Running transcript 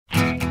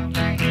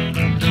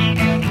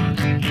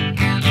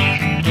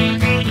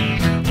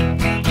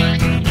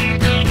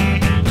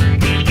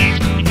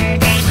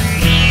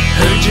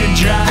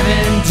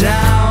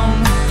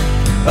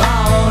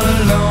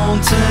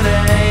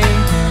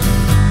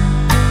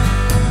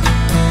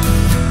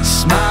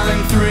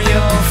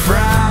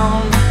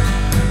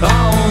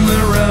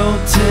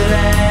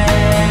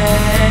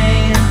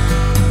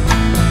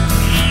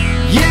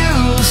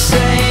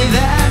say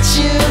that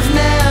you've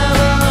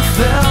never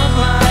felt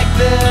like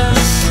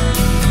this.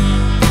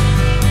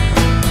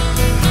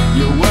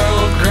 Your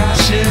world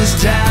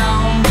crashes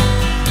down.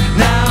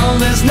 Now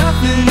there's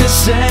nothing to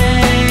say.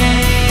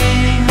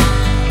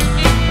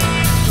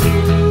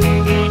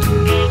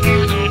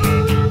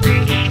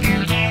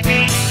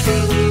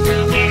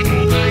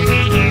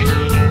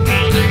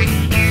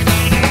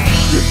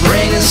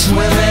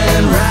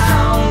 Swimming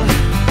round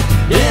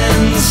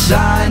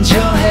inside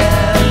your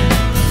head.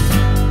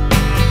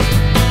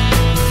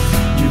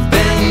 You've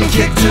been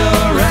kicked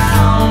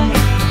around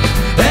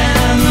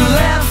and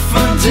left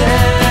for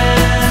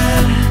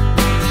dead.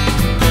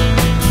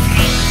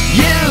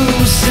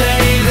 You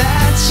say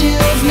that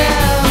you've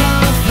never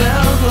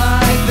felt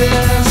like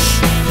this,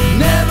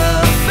 never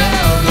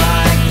felt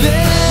like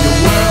this. Your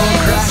world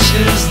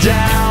crashes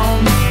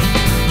down.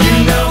 You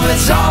know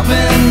it's all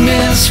been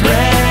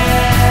misread.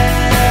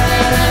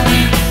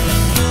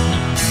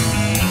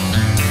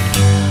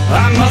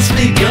 I must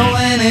be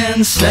going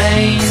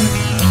insane.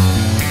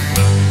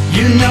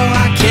 You know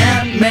I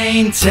can't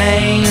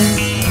maintain.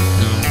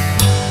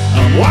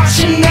 I'm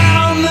washing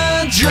down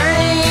the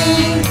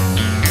drain.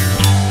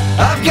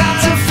 I've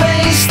got to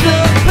face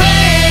the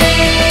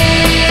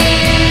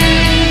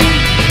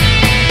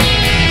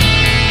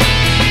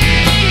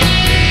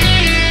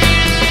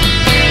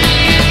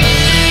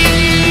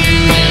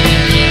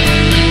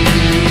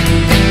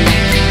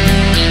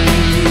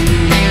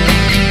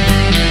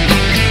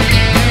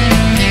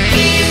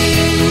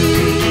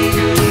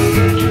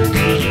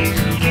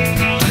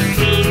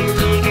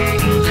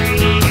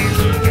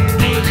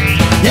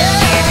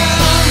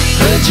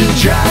you're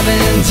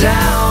driving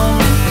down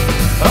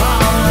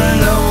all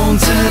alone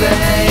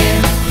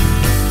today,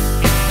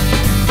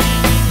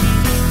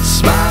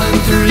 smiling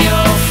through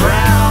your frown.